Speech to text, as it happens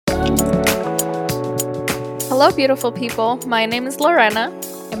Hello, beautiful people. My name is Lorena.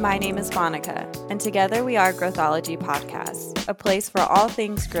 And my name is Monica. And together we are Growthology Podcast, a place for all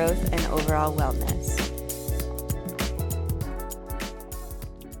things growth and overall wellness.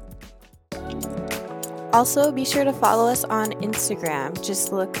 Also, be sure to follow us on Instagram.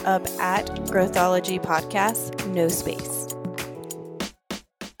 Just look up at Growthology Podcast, no space.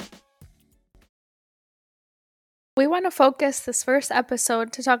 We want to focus this first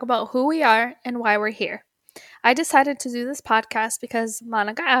episode to talk about who we are and why we're here. I decided to do this podcast because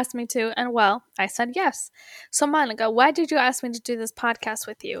Monica asked me to, and well, I said yes. So Monica, why did you ask me to do this podcast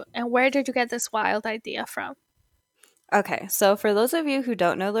with you, and where did you get this wild idea from? Okay, so for those of you who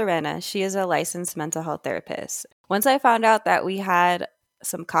don't know Lorena, she is a licensed mental health therapist. Once I found out that we had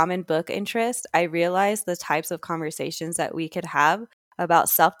some common book interest, I realized the types of conversations that we could have about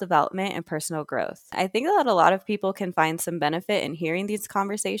self-development and personal growth. I think that a lot of people can find some benefit in hearing these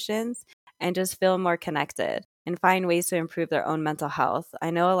conversations and just feel more connected and find ways to improve their own mental health.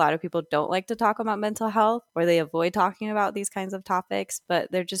 I know a lot of people don't like to talk about mental health or they avoid talking about these kinds of topics,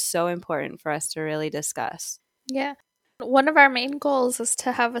 but they're just so important for us to really discuss. Yeah. One of our main goals is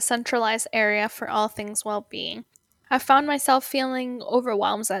to have a centralized area for all things well-being. I found myself feeling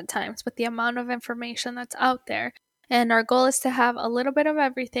overwhelmed at times with the amount of information that's out there, and our goal is to have a little bit of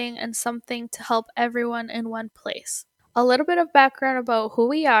everything and something to help everyone in one place. A little bit of background about who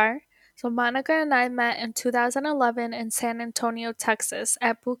we are. So Monica and I met in 2011 in San Antonio, Texas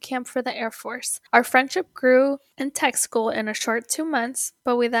at boot camp for the Air Force. Our friendship grew in tech school in a short 2 months,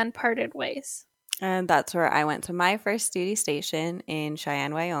 but we then parted ways. And that's where I went to my first duty station in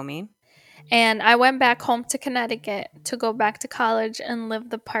Cheyenne, Wyoming. And I went back home to Connecticut to go back to college and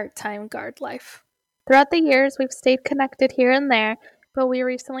live the part-time guard life. Throughout the years, we've stayed connected here and there, but we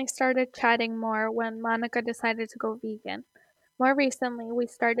recently started chatting more when Monica decided to go vegan. More recently, we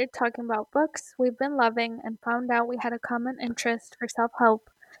started talking about books we've been loving and found out we had a common interest for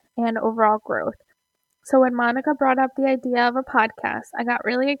self-help and overall growth. So when Monica brought up the idea of a podcast, I got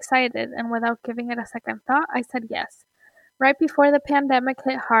really excited, and without giving it a second thought, I said yes. Right before the pandemic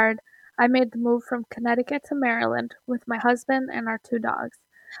hit hard, I made the move from Connecticut to Maryland with my husband and our 2 dogs.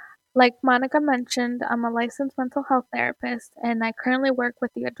 Like Monica mentioned, I'm a licensed mental health therapist, and I currently work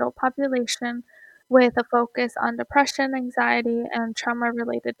with the adult population with a focus on depression, anxiety, and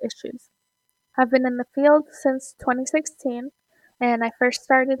trauma-related issues. I've been in the field since 2016, and I first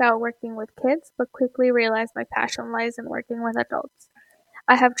started out working with kids, but quickly realized my passion lies in working with adults.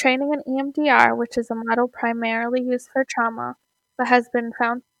 I have training in EMDR, which is a model primarily used for trauma, but has been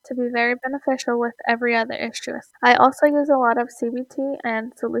found to be very beneficial with every other issue. I also use a lot of CBT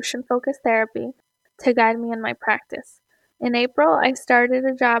and solution-focused therapy to guide me in my practice. In April, I started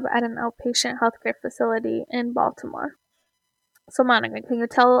a job at an outpatient healthcare facility in Baltimore. So, Monica, can you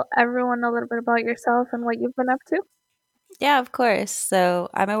tell everyone a little bit about yourself and what you've been up to? Yeah, of course. So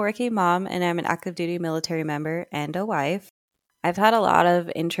I'm a working mom and I'm an active duty military member and a wife. I've had a lot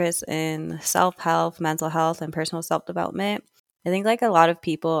of interest in self-help, mental health, and personal self-development. I think like a lot of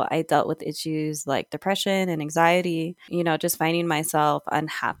people, I dealt with issues like depression and anxiety, just finding myself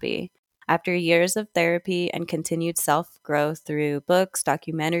unhappy. After years of therapy and continued self-growth through books,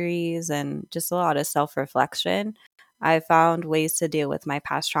 documentaries, and just a lot of self-reflection, I found ways to deal with my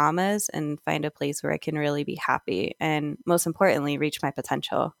past traumas and find a place where I can really be happy and, most importantly, reach my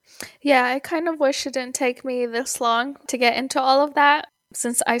potential. Yeah, I kind of wish it didn't take me this long to get into all of that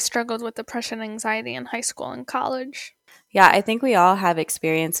since I struggled with depression and anxiety in high school and college. Yeah, I think we all have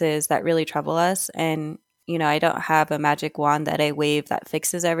experiences that really trouble us. And, I don't have a magic wand that I wave that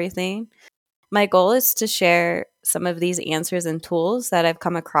fixes everything. My goal is to share some of these answers and tools that I've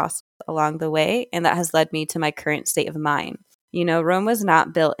come across along the way and that has led me to my current state of mind. Rome was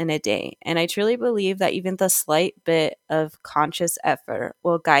not built in a day, and I truly believe that even the slight bit of conscious effort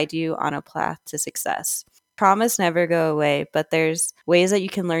will guide you on a path to success. Traumas never go away, but there's ways that you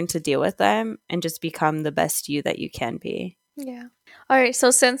can learn to deal with them and just become the best you that you can be. Yeah. All right,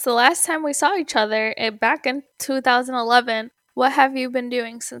 so since the last time we saw each other, back in 2011, what have you been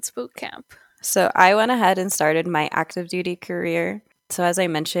doing since boot camp? So I went ahead and started my active duty career. So as I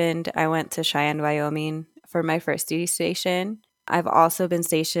mentioned, I went to Cheyenne, Wyoming for my first duty station. I've also been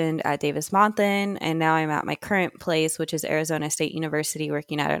stationed at Davis-Monthan, and now I'm at my current place, which is Arizona State University,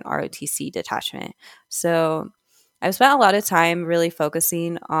 working at an ROTC detachment. So I've spent a lot of time really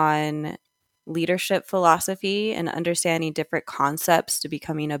focusing on leadership philosophy and understanding different concepts to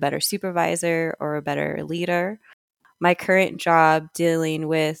becoming a better supervisor or a better leader. My current job dealing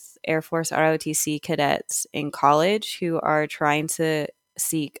with Air Force ROTC cadets in college who are trying to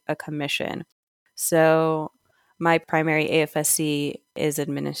seek a commission. So my primary AFSC is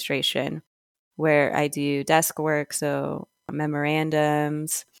administration, where I do desk work, so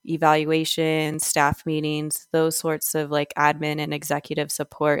memorandums, evaluations, staff meetings, those sorts of like admin and executive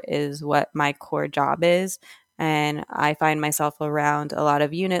support is what my core job is. And I find myself around a lot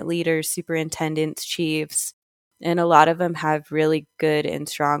of unit leaders, superintendents, chiefs, and a lot of them have really good and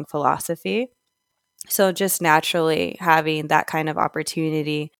strong philosophy. So just naturally having that kind of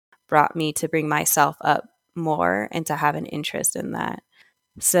opportunity brought me to bring myself up more and to have an interest in that.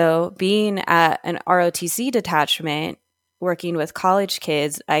 So being at an ROTC detachment, working with college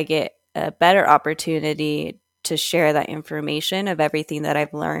kids, I get a better opportunity to share that information of everything that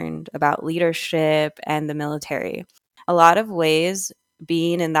I've learned about leadership and the military. A lot of ways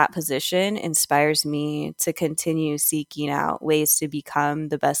being in that position inspires me to continue seeking out ways to become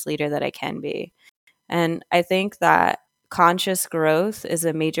the best leader that I can be. And I think that conscious growth is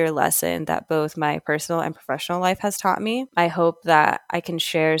a major lesson that both my personal and professional life has taught me. I hope that I can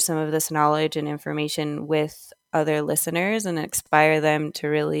share some of this knowledge and information with other listeners and inspire them to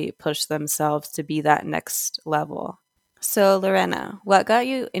really push themselves to be that next level. So, Lorena, what got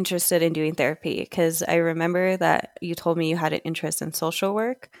you interested in doing therapy? Because I remember that you told me you had an interest in social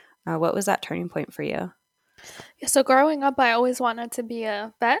work. What was that turning point for you? Yeah, so growing up, I always wanted to be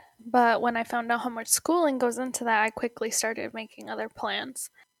a vet, but when I found out how much schooling goes into that, I quickly started making other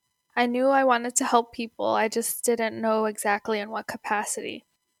plans. I knew I wanted to help people, I just didn't know exactly in what capacity.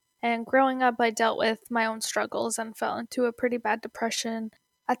 And growing up, I dealt with my own struggles and fell into a pretty bad depression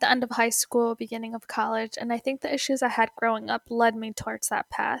at the end of high school, beginning of college, and I think the issues I had growing up led me towards that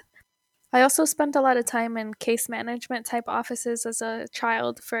path. I also spent a lot of time in case management type offices as a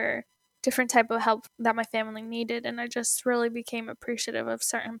child for different type of help that my family needed, and I just really became appreciative of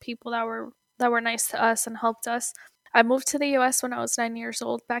certain people that were nice to us and helped us. I moved to the US when I was 9 years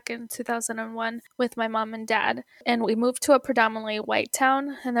old back in 2001 with my mom and dad, and we moved to a predominantly white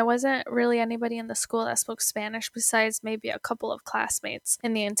town, and there wasn't really anybody in the school that spoke Spanish besides maybe a couple of classmates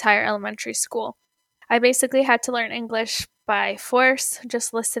in the entire elementary school. I basically had to learn English by force,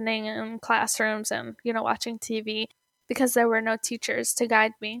 just listening in classrooms and, watching TV because there were no teachers to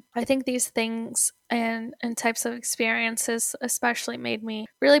guide me. I think these things and types of experiences especially made me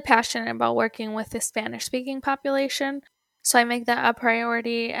really passionate about working with the Spanish speaking population. So I make that a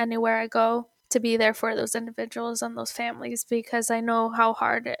priority anywhere I go to be there for those individuals and those families because I know how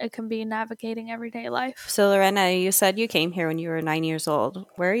hard it can be navigating everyday life. So, Lorena, you said you came here when you were 9 years old.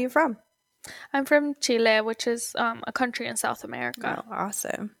 Where are you from? I'm from Chile, which is a country in South America. Oh,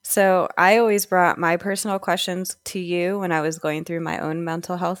 awesome. So I always brought my personal questions to you when I was going through my own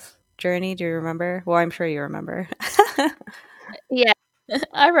mental health journey. Do you remember? Well, I'm sure you remember. Yeah,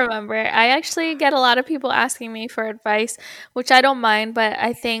 I remember. I actually get a lot of people asking me for advice, which I don't mind, but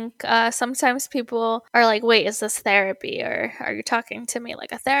I think sometimes people are like, wait, is this therapy? Or are you talking to me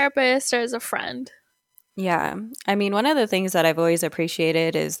like a therapist or as a friend? Yeah. I mean, one of the things that I've always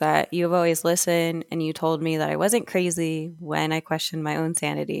appreciated is that you've always listened and you told me that I wasn't crazy when I questioned my own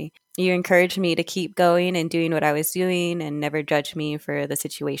sanity. You encouraged me to keep going and doing what I was doing and never judged me for the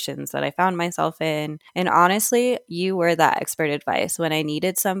situations that I found myself in. And honestly, you were that expert advice when I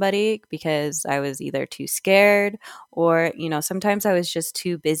needed somebody because I was either too scared or, sometimes I was just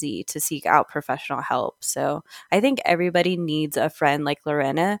too busy to seek out professional help. So I think everybody needs a friend like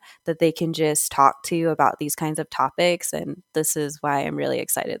Lorena that they can just talk to about these kinds of topics. And this is why I'm really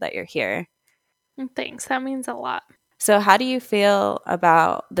excited that you're here. Thanks. That means a lot. So, how do you feel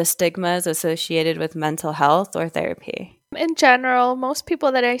about the stigmas associated with mental health or therapy? In general, most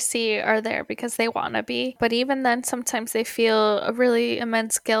people that I see are there because they want to be. But even then, sometimes they feel a really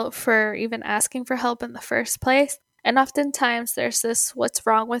immense guilt for even asking for help in the first place. And oftentimes, there's this what's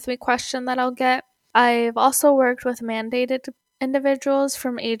wrong with me question that I'll get. I've also worked with mandated individuals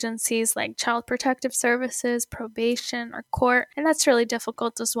from agencies like Child Protective Services, probation, or court. And that's really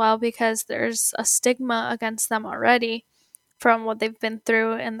difficult as well because there's a stigma against them already from what they've been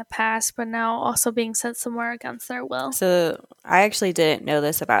through in the past, but now also being sent somewhere against their will. So, I actually didn't know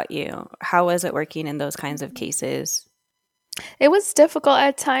this about you. How was it working in those kinds of cases? It was difficult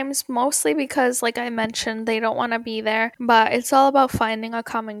at times, mostly because, like I mentioned, they don't want to be there, but it's all about finding a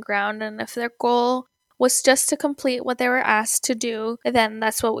common ground. And if their goal was just to complete what they were asked to do, then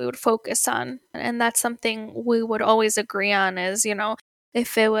that's what we would focus on. And that's something we would always agree on is,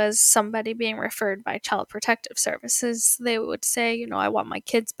 if it was somebody being referred by Child Protective Services, they would say, I want my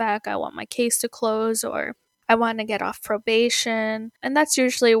kids back, I want my case to close, or I want to get off probation. And that's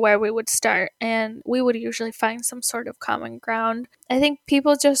usually where we would start. And we would usually find some sort of common ground. I think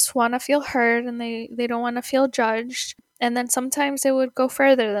people just want to feel heard and they don't want to feel judged. And then sometimes it would go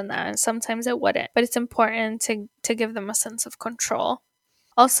further than that, and sometimes it wouldn't. But it's important to give them a sense of control.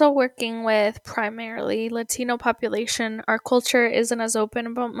 Also, working with primarily Latino population, our culture isn't as open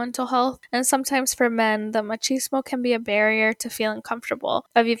about mental health, and sometimes for men, the machismo can be a barrier to feeling comfortable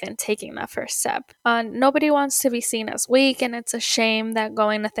of even taking that first step. Nobody wants to be seen as weak, and it's a shame that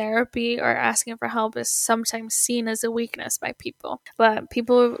going to therapy or asking for help is sometimes seen as a weakness by people. But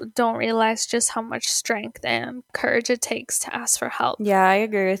people don't realize just how much strength and courage it takes to ask for help. Yeah, I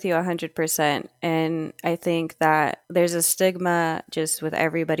agree with you 100%. And I think that there's a stigma just with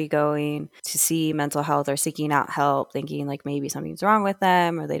everybody going to see mental health or seeking out help, thinking like maybe something's wrong with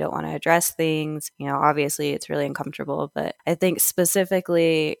them or they don't want to address things. Obviously it's really uncomfortable, but I think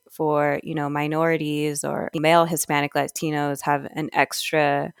specifically for, minorities or male Hispanic Latinos have an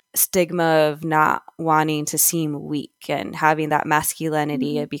extra stigma of not wanting to seem weak and having that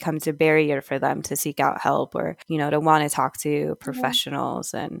masculinity. It becomes a barrier for them to seek out help or, to want to talk to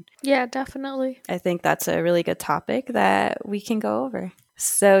professionals. And yeah, definitely. I think that's a really good topic that we can go over.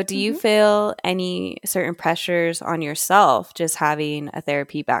 So do you feel any certain pressures on yourself just having a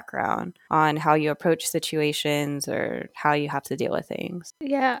therapy background on how you approach situations or how you have to deal with things?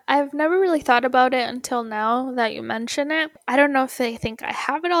 Yeah, I've never really thought about it until now that you mention it. I don't know if they think I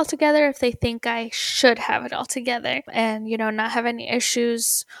have it all together, if they think I should have it all together and, not have any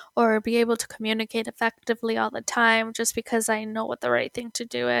issues or be able to communicate effectively all the time just because I know what the right thing to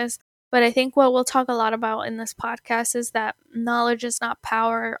do is. But I think what we'll talk a lot about in this podcast is that knowledge is not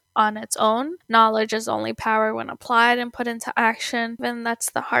power on its own. Knowledge is only power when applied and put into action. And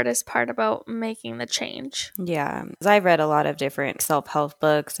that's the hardest part about making the change. Yeah. I've read a lot of different self-help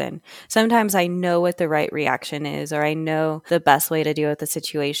books, and sometimes I know what the right reaction is or I know the best way to deal with the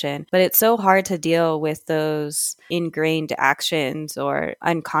situation. But it's so hard to deal with those ingrained actions or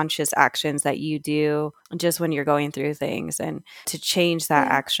unconscious actions that you do just when you're going through things. And to change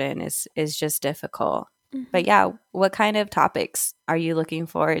that action is just difficult. But yeah, what kind of topics are you looking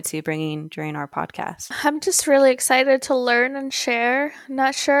forward to bringing during our podcast? I'm just really excited to learn and share.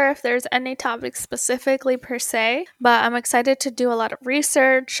 Not sure if there's any topic specifically per se, but I'm excited to do a lot of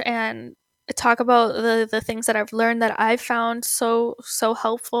research and talk about the things that I've learned that I've found so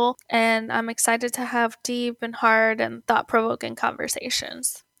helpful. And I'm excited to have deep and hard and thought-provoking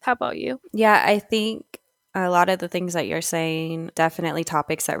conversations. How about you? Yeah, I think a lot of the things that you're saying, definitely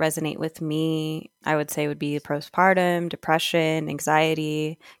topics that resonate with me, I would say would be postpartum, depression,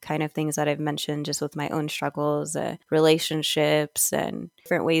 anxiety, kind of things that I've mentioned just with my own struggles, relationships, and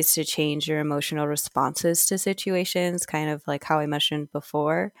different ways to change your emotional responses to situations, kind of like how I mentioned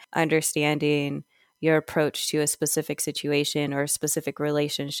before, understanding your approach to a specific situation or a specific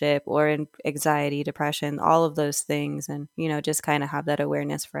relationship or in anxiety, depression, all of those things, and, just kind of have that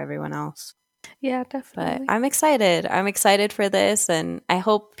awareness for everyone else. Yeah, definitely. But I'm excited. I'm excited for this, and I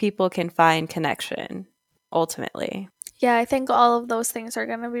hope people can find connection ultimately. Yeah, I think all of those things are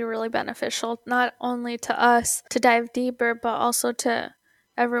going to be really beneficial, not only to us to dive deeper, but also to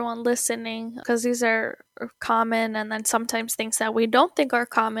everyone listening, because these are common, and then sometimes things that we don't think are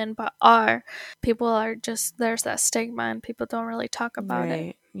common but are. People are just, there's that stigma and people don't really talk about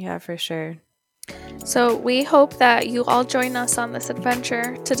it. Yeah, for sure. So we hope that you all join us on this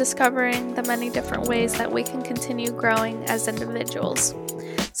adventure to discovering the many different ways that we can continue growing as individuals.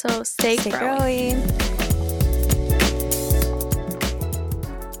 So stay growing.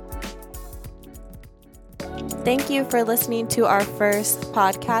 Thank you for listening to our first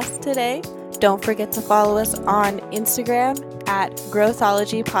podcast today. Don't forget to follow us on Instagram at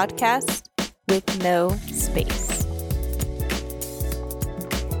Growthology Podcast with no space.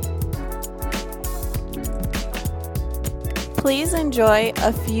 Please enjoy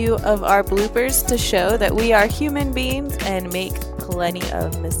a few of our bloopers to show that we are human beings and make plenty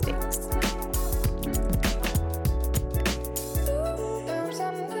of mistakes.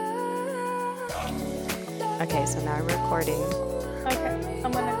 Okay, so now I'm recording. Okay,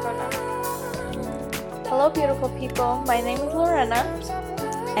 I'm gonna go now. Hello, beautiful people. My name is Lorena.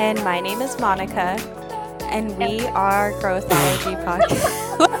 And my name is Monica. And we are Growthology Podcast.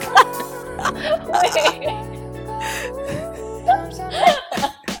 Wait.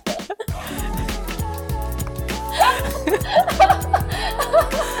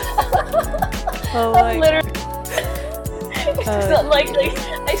 Oh my literally like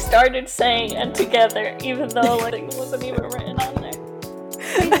I started saying and together even though like it wasn't even written on there.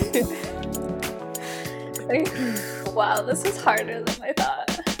 Wow, this is harder than I thought.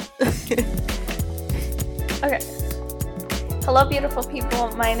 Okay. Hello, beautiful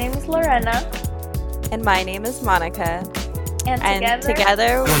people. My name is Lorena. And my name is Monica. And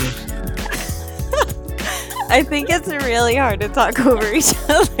together I think it's really hard to talk over each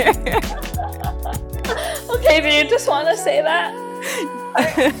other. Okay, do you just want to say that?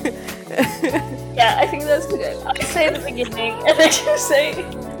 Yeah, I think that's good. I say the beginning, and then you say.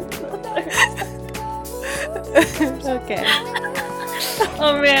 Okay.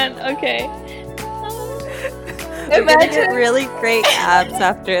 Oh man. Okay. We're gonna get really great abs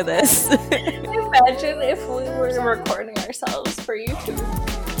after this. Imagine if we were recording ourselves for YouTube.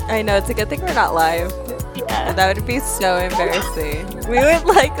 I know, it's a good thing we're not live. Yeah. That would be so embarrassing. We would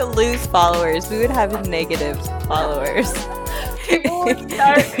like lose followers. We would have negative followers. People would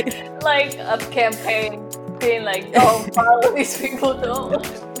start like a campaign being like, don't follow these people, don't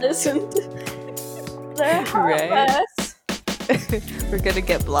listen to their Right. We're gonna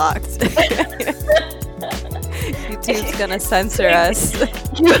get blocked. YouTube's gonna censor us.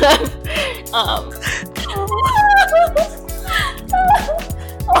 You have, oh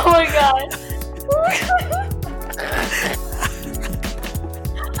my god.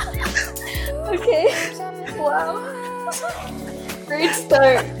 Okay. Wow. Great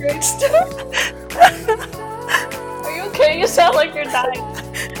start. Great start. Are you okay? You sound like you're dying.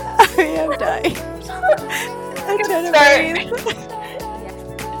 I am dying. I'm trying to breathe.